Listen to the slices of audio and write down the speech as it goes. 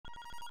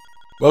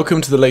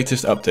Welcome to the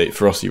latest update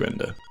for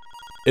Osci-Render.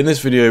 In this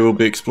video we'll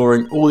be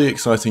exploring all the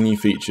exciting new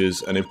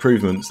features and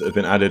improvements that have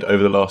been added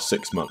over the last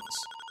 6 months.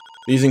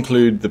 These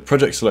include the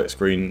project select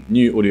screen,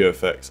 new audio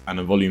effects and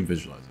a volume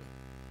visualizer.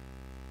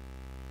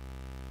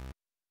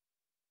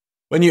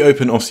 When you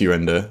open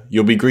Osci-Render,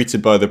 you'll be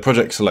greeted by the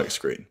project select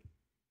screen.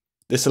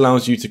 This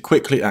allows you to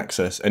quickly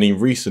access any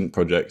recent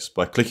projects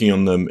by clicking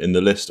on them in the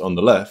list on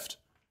the left,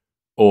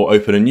 or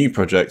open a new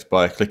project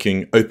by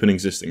clicking Open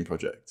Existing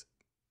Project.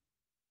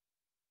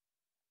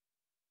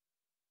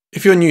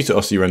 If you're new to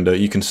Osci-Render,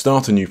 you can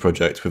start a new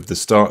project with the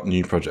Start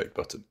New Project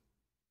button.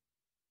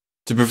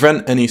 To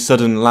prevent any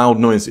sudden loud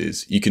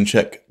noises, you can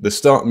check the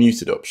Start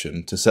Muted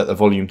option to set the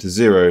volume to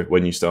 0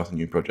 when you start a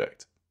new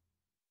project.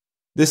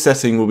 This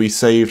setting will be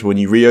saved when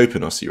you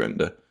reopen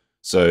Osci-Render,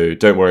 so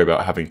don't worry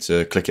about having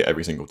to click it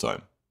every single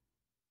time.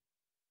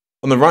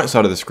 On the right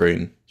side of the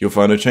screen, you'll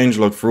find a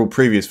changelog for all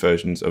previous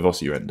versions of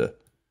Osci-Render.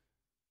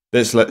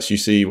 This lets you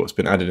see what's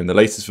been added in the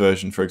latest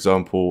version, for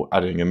example,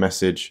 adding a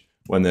message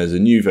when there's a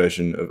new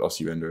version of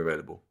Osci-Render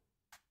available.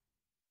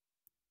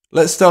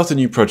 Let's start a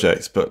new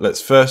project, but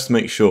let's first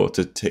make sure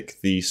to tick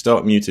the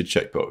Start Muted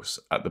checkbox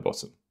at the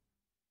bottom.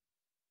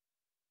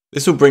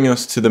 This will bring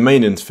us to the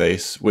main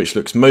interface, which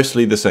looks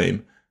mostly the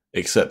same,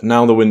 except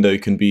now the window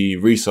can be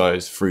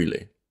resized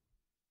freely.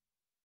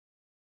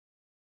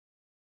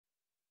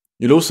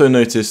 You'll also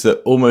notice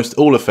that almost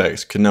all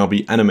effects can now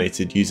be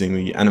animated using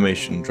the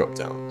animation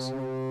drop-downs.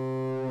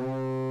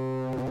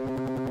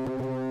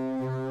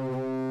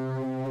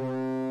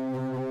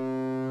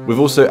 We've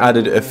also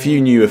added a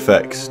few new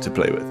effects to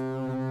play with.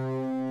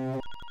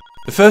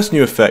 The first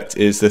new effect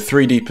is the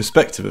 3D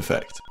perspective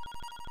effect.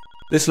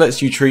 This lets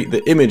you treat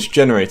the image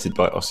generated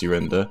by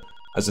Osci-Render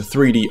as a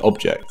 3D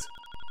object,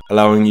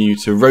 allowing you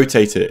to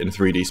rotate it in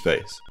 3D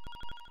space.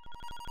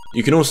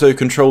 You can also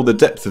control the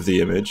depth of the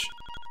image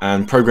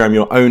and program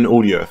your own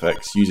audio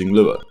effects using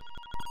Lua.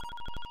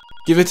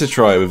 Give it a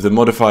try with the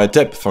Modify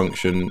Depth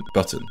function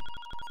button.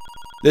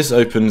 This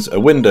opens a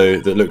window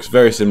that looks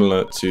very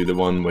similar to the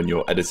one when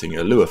you're editing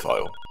a Lua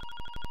file.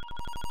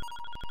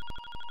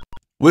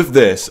 With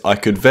this, I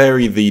could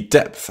vary the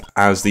depth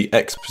as the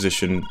X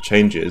position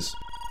changes,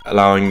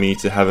 allowing me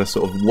to have a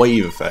sort of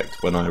wave effect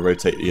when I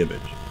rotate the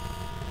image.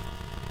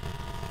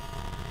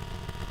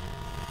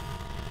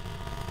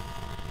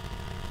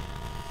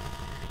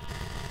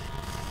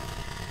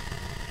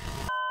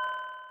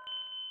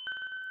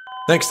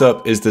 Next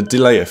up is the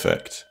delay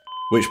effect,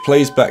 which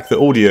plays back the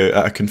audio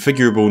at a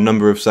configurable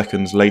number of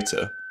seconds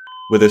later,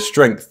 with a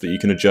strength that you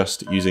can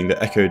adjust using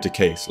the echo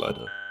decay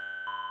slider.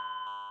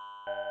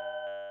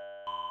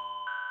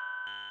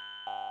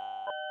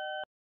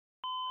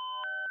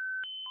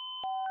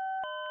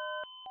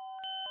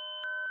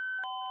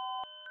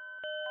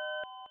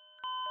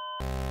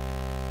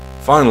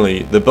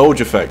 Finally, the bulge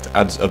effect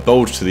adds a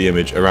bulge to the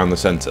image around the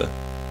center.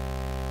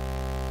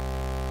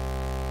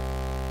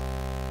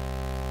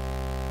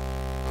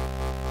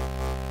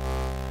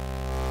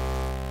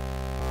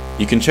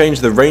 You can change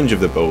the range of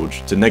the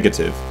bulge to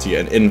negative to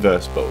get an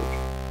inverse bulge.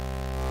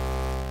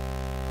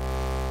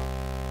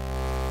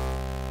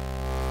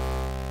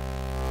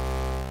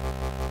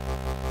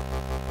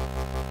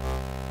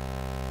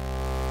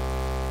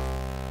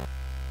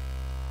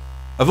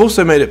 I've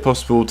also made it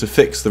possible to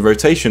fix the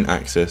rotation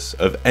axis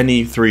of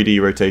any 3D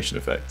rotation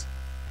effect.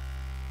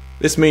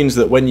 This means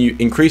that when you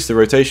increase the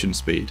rotation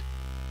speed,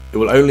 it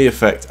will only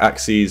affect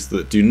axes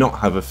that do not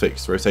have a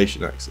fixed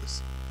rotation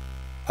axis,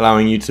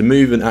 allowing you to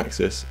move an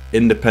axis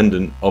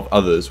independent of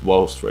others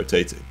whilst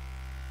rotating.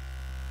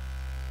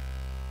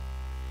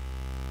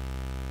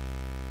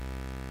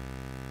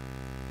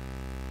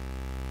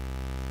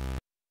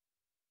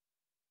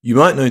 You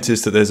might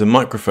notice that there's a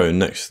microphone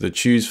next to the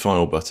Choose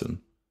File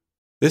button.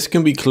 This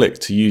can be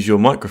clicked to use your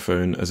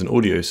microphone as an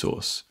audio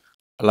source,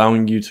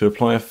 allowing you to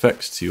apply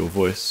effects to your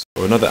voice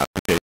or another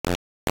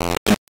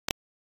application.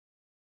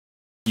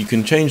 You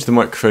can change the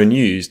microphone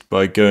used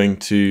by going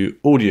to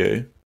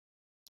Audio,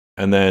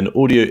 and then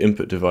Audio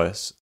Input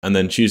Device, and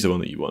then choose the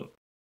one that you want.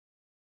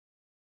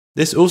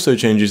 This also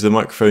changes the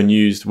microphone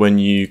used when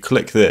you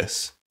click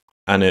this,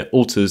 and it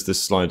alters the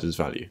slider's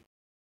value.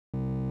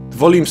 The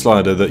volume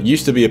slider that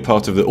used to be a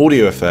part of the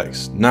audio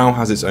effects now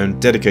has its own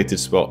dedicated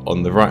spot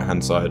on the right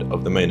hand side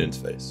of the main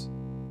interface.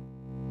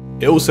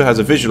 It also has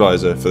a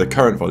visualizer for the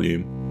current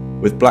volume,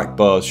 with black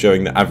bars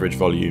showing the average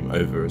volume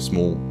over a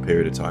small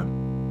period of time.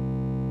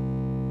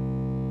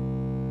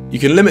 You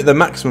can limit the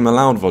maximum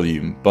allowed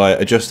volume by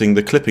adjusting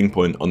the clipping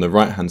point on the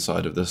right hand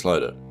side of the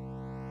slider.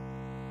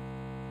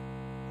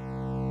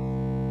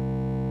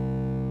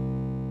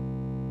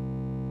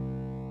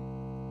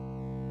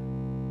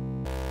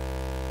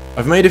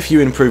 I've made a few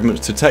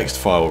improvements to text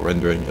file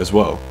rendering as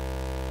well.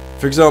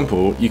 For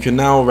example, you can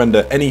now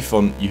render any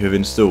font you have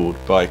installed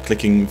by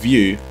clicking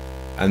View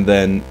and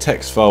then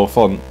Text File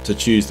Font to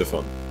choose the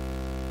font.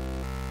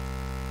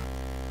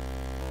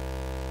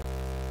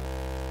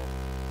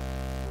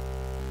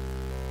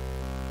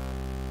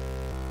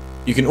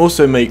 You can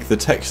also make the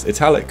text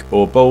italic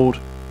or bold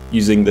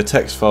using the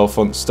text file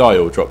font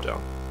style dropdown.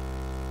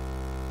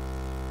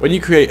 When you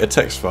create a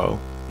text file,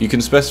 you can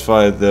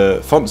specify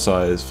the font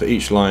size for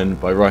each line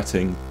by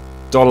writing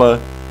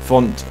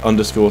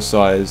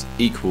 $font_size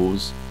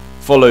equals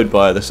followed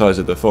by the size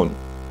of the font.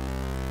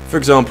 For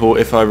example,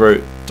 if I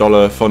wrote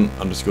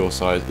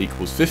 $font_size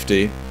equals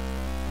 50,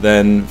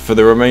 then for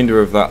the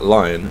remainder of that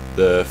line,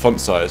 the font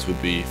size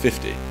would be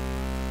 50.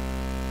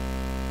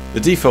 The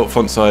default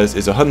font size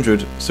is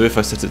 100, so if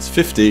I set it to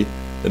 50,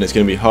 then it's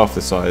going to be half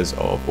the size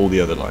of all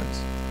the other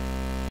lines.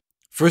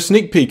 For a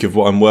sneak peek of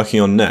what I'm working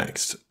on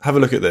next, have a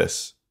look at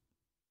this.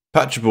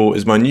 Patchable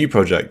is my new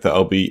project that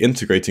I'll be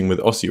integrating with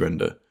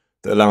Osci-Render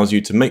that allows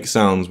you to make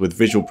sounds with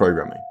visual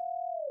programming.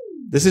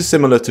 This is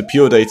similar to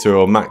Pure Data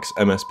or Max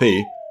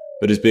MSP,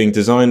 but is being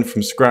designed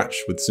from scratch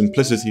with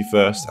simplicity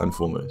first and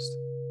foremost.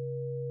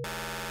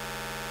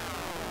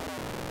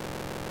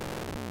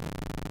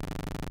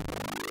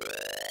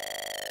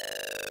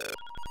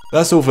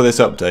 That's all for this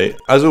update.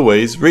 As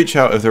always, reach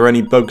out if there are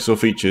any bugs or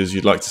features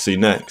you'd like to see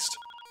next,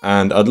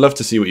 and I'd love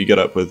to see what you get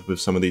up with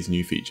some of these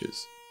new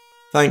features.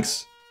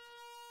 Thanks!